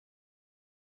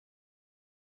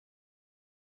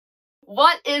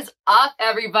What is up,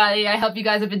 everybody? I hope you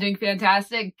guys have been doing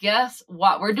fantastic. Guess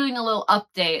what? We're doing a little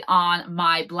update on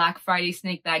my Black Friday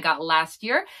snake that I got last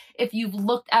year. If you've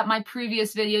looked at my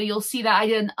previous video, you'll see that I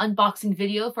did an unboxing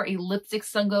video for a Lipstick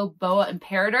Sunglow Boa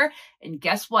Imperator. And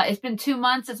guess what? It's been 2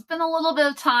 months. It's been a little bit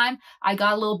of time. I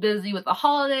got a little busy with the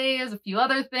holidays, a few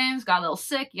other things, got a little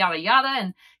sick, yada yada,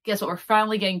 and guess what? We're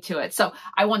finally getting to it. So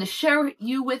I want to share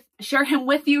him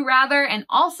with you, and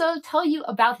also tell you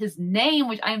about his name,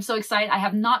 which I am so excited. I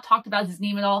have not talked about his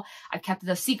name at all. I've kept it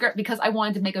a secret because I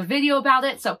wanted to make a video about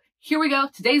it. So here we go.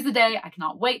 Today's the day. I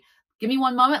cannot wait. Give me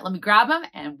 1 moment. Let me grab him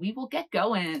and we will get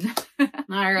going.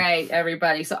 All right,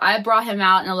 everybody. So I brought him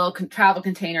out in a little travel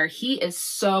container. He is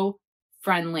so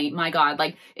friendly. My God.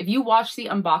 Like, if you watched the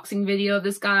unboxing video of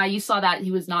this guy, you saw that he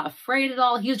was not afraid at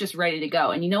all. He was just ready to go.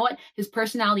 And you know what? His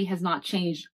personality has not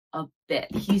changed a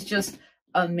bit. He's just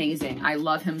amazing. I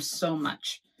love him so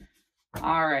much.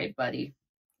 All right, buddy.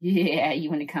 Yeah,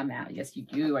 you want to come out. Yes, you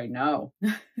do. I know.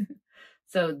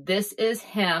 So this is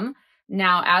him.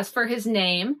 Now, as for his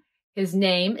name is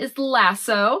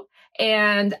Lasso.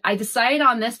 And I decided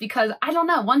on this because, I don't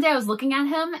know, one day I was looking at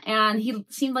him and he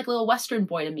seemed like a little Western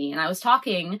boy to me. And I was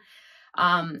talking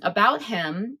about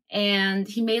him and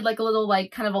he made like a little,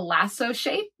 like, kind of a lasso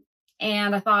shape.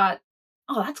 And I thought,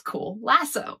 oh, that's cool.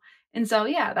 Lasso. And so,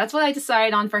 yeah, that's what I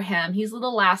decided on for him. He's a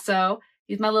little Lasso.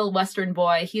 He's my little Western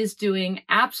boy. He is doing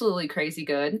absolutely crazy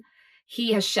good.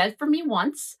 He has shed for me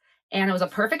once. And it was a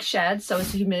perfect shed, so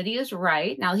his humidity is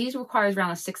right. Now, he requires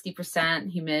around a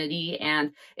 60% humidity,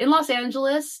 and in Los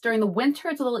Angeles, during the winter,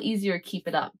 it's a little easier to keep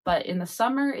it up. But in the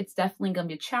summer, it's definitely going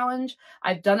to be a challenge.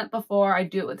 I've done it before. I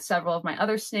do it with several of my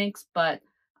other snakes, but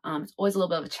it's always a little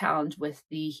bit of a challenge with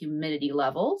the humidity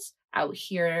levels out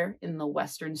here in the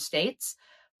western states.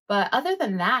 But other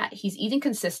than that, he's eating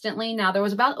consistently. Now, there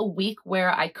was about a week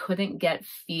where I couldn't get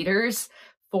feeders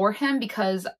for him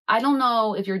because I don't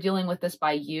know if you're dealing with this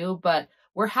by you, but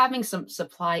we're having some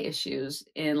supply issues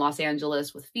in Los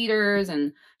Angeles with feeders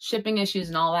and shipping issues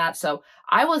and all that. So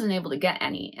I wasn't able to get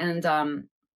any. And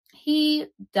he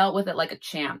dealt with it like a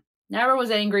champ. Never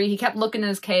was angry. He kept looking in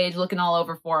his cage, looking all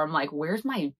over for him, like, where's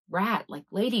my rat? Like,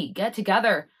 lady, get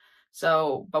together.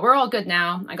 So, but we're all good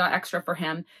now. I got extra for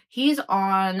him. He's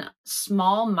on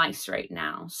small mice right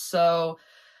now. So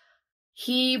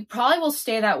he probably will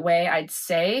stay that way, I'd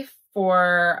say,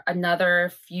 for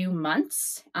another few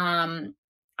months.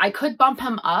 I could bump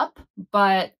him up,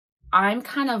 but I'm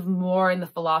kind of more in the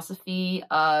philosophy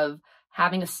of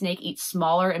having a snake eat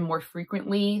smaller and more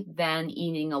frequently than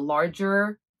eating a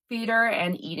larger feeder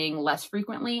and eating less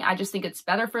frequently. I just think it's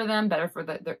better for them, better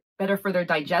for their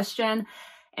digestion,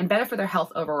 and better for their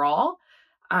health overall.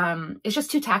 It's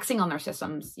just too taxing on their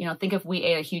systems. You know, think if we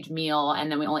ate a huge meal and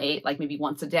then we only ate like maybe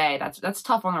once a day, that's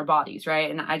tough on our bodies,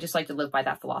 right? And I just like to live by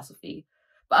that philosophy.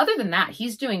 But other than that,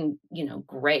 he's doing, you know,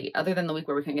 great. Other than the week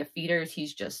where we can get feeders,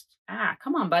 he's just,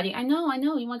 come on, buddy. I know,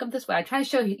 you want to come this way. I try to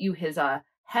show you his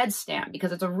head stamp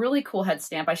because it's a really cool head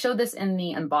stamp. I showed this in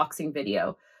the unboxing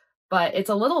video, but it's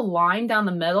a little line down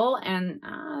the middle and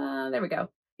there we go.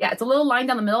 Yeah, it's a little line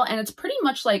down the middle and it's pretty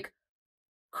much like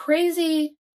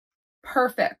crazy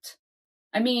perfect.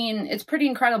 I mean, it's pretty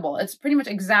incredible. It's pretty much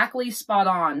exactly spot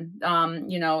on,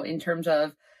 you know, in terms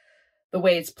of the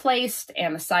way it's placed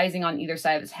and the sizing on either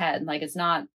side of his head. Like, it's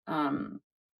not,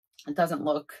 it doesn't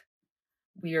look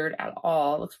weird at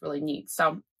all. It looks really neat.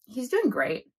 So he's doing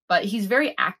great, but he's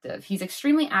very active. He's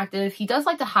extremely active. He does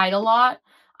like to hide a lot.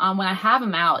 When I have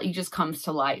him out, he just comes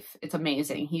to life. It's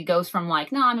amazing. He goes from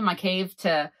like, no, I'm in my cave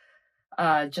to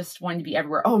just wanting to be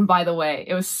everywhere. Oh, and by the way,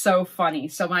 it was so funny.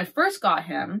 So when I first got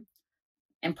him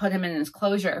and put him in his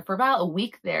closure, for about a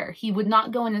week there, he would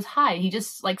not go in his hide. He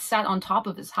just like sat on top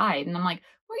of his hide. And I'm like,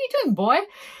 what are you doing, boy?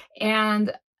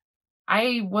 And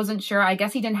I wasn't sure. I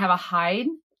guess he didn't have a hide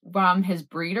from his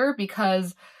breeder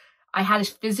because I had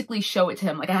to physically show it to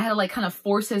him. Like, I had to like kind of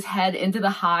force his head into the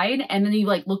hide. And then he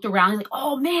like looked around and like,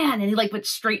 oh man. And he like went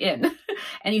straight in.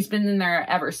 And he's been in there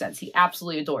ever since. He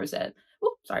absolutely adores it.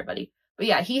 Oops, sorry, buddy. But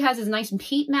yeah, he has his nice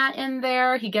peat mat in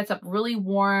there. He gets up really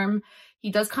warm. He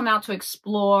does come out to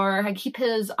explore. I keep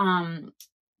his,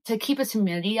 to keep his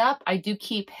humidity up, I do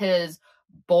keep his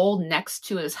bowl next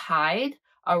to his hide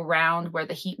around where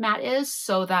the heat mat is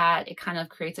so that it kind of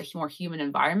creates a more humid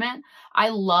environment. I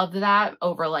love that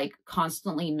over like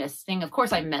constantly misting. Of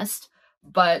course I mist,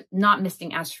 but not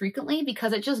misting as frequently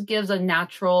because it just gives a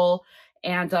natural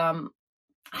and,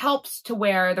 helps to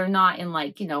where they're not in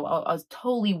like, you know, a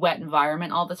totally wet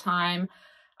environment all the time.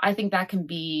 I think that can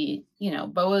be, you know,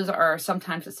 boas are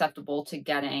sometimes susceptible to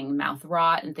getting mouth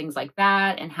rot and things like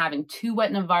that, and having too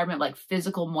wet an environment, like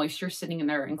physical moisture sitting in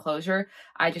their enclosure.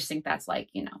 I just think that's like,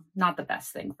 you know, not the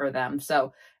best thing for them.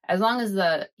 So as long as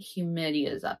the humidity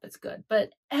is up, it's good. But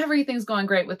everything's going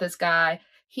great with this guy.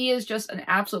 He is just an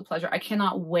absolute pleasure. I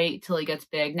cannot wait till he gets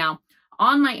big. Now,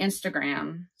 on my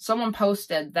Instagram, someone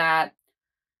posted that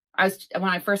when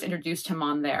I first introduced him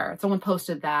on there, someone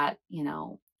posted that, you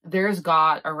know, theirs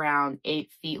got around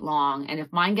 8 feet long. And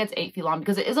if mine gets 8 feet long,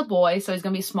 because it is a boy, so he's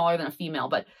going to be smaller than a female,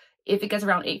 but if it gets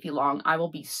around 8 feet long, I will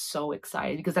be so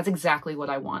excited, because that's exactly what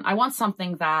I want. I want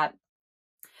something that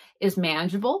is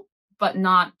manageable, but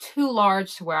not too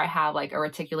large to where I have like a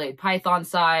reticulated python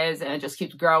size and it just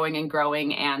keeps growing and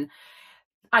growing. And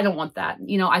I don't want that.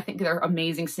 You know, I think they're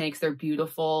amazing snakes. They're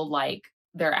beautiful. Like,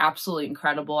 they're absolutely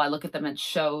incredible. I look at them at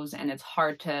shows and it's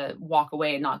hard to walk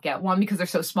away and not get one because they're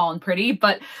so small and pretty.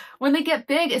 But when they get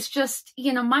big, it's just,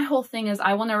 you know, my whole thing is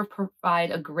I want to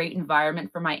provide a great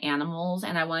environment for my animals,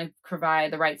 and I want to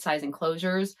provide the right size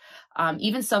enclosures.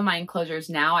 Even some of my enclosures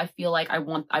now, I feel like I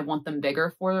want them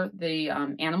bigger for the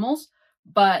animals,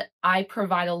 but I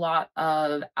provide a lot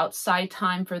of outside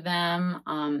time for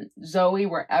them. Zoe,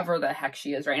 wherever the heck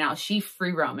she is right now, she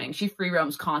free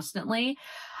roams constantly.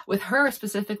 With her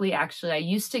specifically, actually, I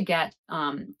used to get,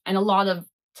 and a lot of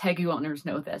Tegu owners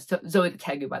know this. So Zoe the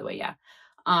Tegu, by the way, yeah.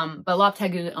 But a lot of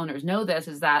Tegu owners know this,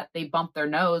 is that they bump their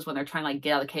nose when they're trying to like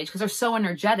get out of the cage, because they're so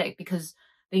energetic, because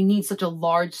they need such a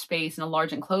large space and a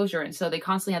large enclosure. And so they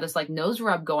constantly have this like nose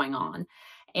rub going on.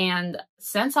 And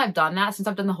since I've done that, since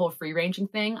I've done the whole free ranging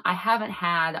thing, I haven't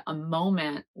had a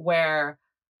moment where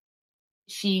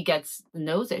she gets the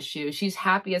nose issue. She's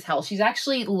happy as hell. She's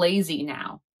actually lazy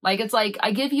now. Like, it's like,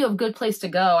 I give you a good place to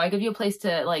go. I give you a place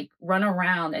to like run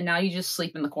around, and now you just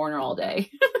sleep in the corner all day.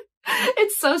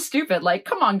 It's so stupid. Like,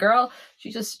 come on, girl.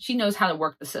 She knows how to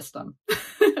work the system.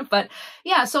 But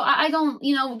yeah, so I don't,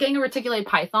 you know, getting a reticulated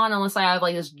python, unless I have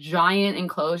like this giant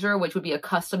enclosure, which would be a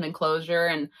custom enclosure.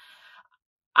 And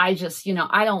I just, you know,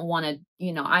 I don't want to,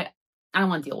 you know, I don't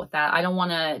want to deal with that. I don't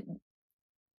want to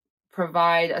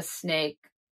provide a snake,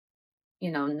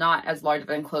 you know, not as large of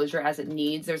an enclosure as it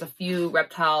needs. There's a few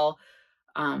reptile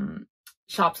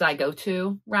shops that I go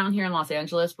to around here in Los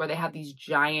Angeles where they have these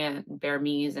giant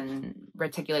Burmese and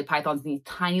reticulated pythons in these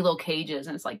tiny little cages.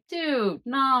 And it's like, dude,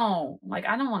 no, like,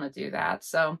 I don't want to do that.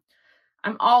 So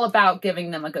I'm all about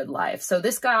giving them a good life. So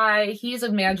this guy, he's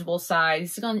a manageable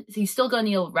size. He's still going to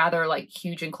need a rather like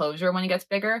huge enclosure when he gets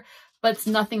bigger, but it's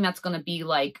nothing that's going to be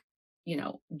like, you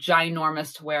know,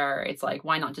 ginormous to where it's like,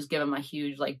 why not just give him a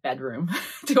huge like bedroom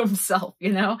to himself,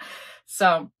 you know?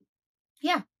 So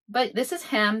yeah, but this is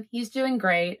him. He's doing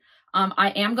great.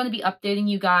 I am going to be updating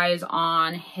you guys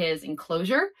on his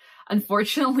enclosure.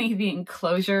 Unfortunately, the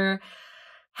enclosure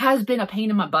has been a pain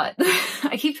in my butt.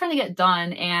 I keep trying to get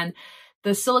done, and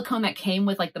the silicone that came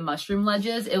with like the mushroom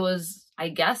ledges, I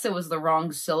guess it was the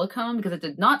wrong silicone, because it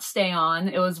did not stay on.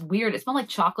 It was weird. It smelled like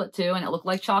chocolate too, and it looked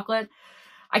like chocolate.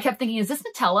 I kept thinking, is this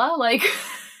Nutella? Like,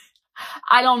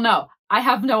 I don't know. I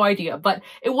have no idea, but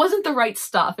it wasn't the right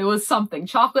stuff. It was something,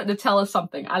 chocolate, Nutella,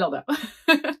 something. I don't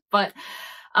know. But,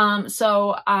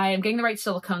 so I'm getting the right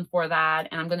silicone for that,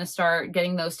 and I'm going to start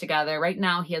getting those together. Right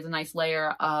now, he has a nice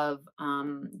layer of,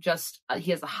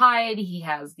 he has the hide, he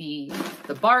has the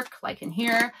bark, like in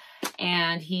here,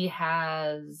 and he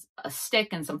has a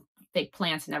stick and some fake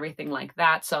plants and everything like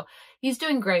that. So he's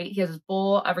doing great. He has his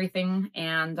bowl, everything,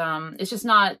 and it's just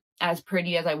not as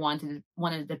pretty as I wanted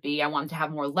it to be. I wanted to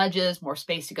have more ledges, more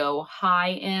space to go high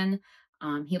in.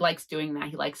 He likes doing that.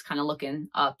 He likes kind of looking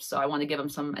up, so I want to give him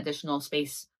some additional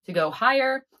space to go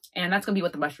higher, and that's going to be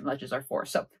what the mushroom ledges are for.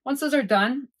 So once those are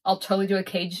done, I'll totally do a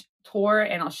cage tour,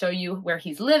 and I'll show you where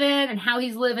he's living and how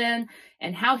he's living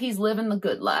the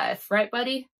good life. Right,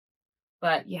 buddy?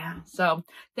 But yeah, so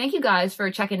thank you guys for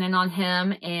checking in on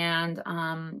him. And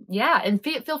yeah, and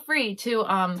feel free to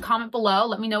comment below.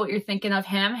 Let me know what you're thinking of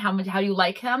him, how you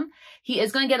like him. He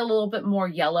is going to get a little bit more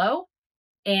yellow,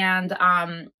 and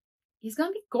he's going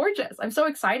to be gorgeous. I'm so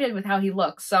excited with how he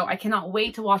looks. So I cannot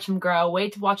wait to watch him grow,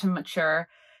 wait to watch him mature.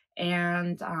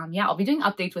 And yeah, I'll be doing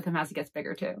updates with him as he gets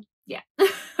bigger too. Yeah.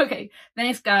 Okay.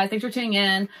 Thanks, guys. Thanks for tuning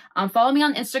in. Follow me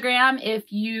on Instagram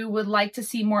if you would like to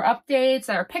see more updates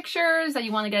or pictures that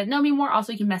you want to get to know me more.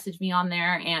 Also, you can message me on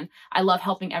there, and I love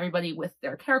helping everybody with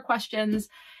their care questions.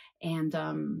 And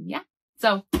yeah,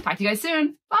 so talk to you guys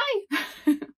soon.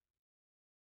 Bye.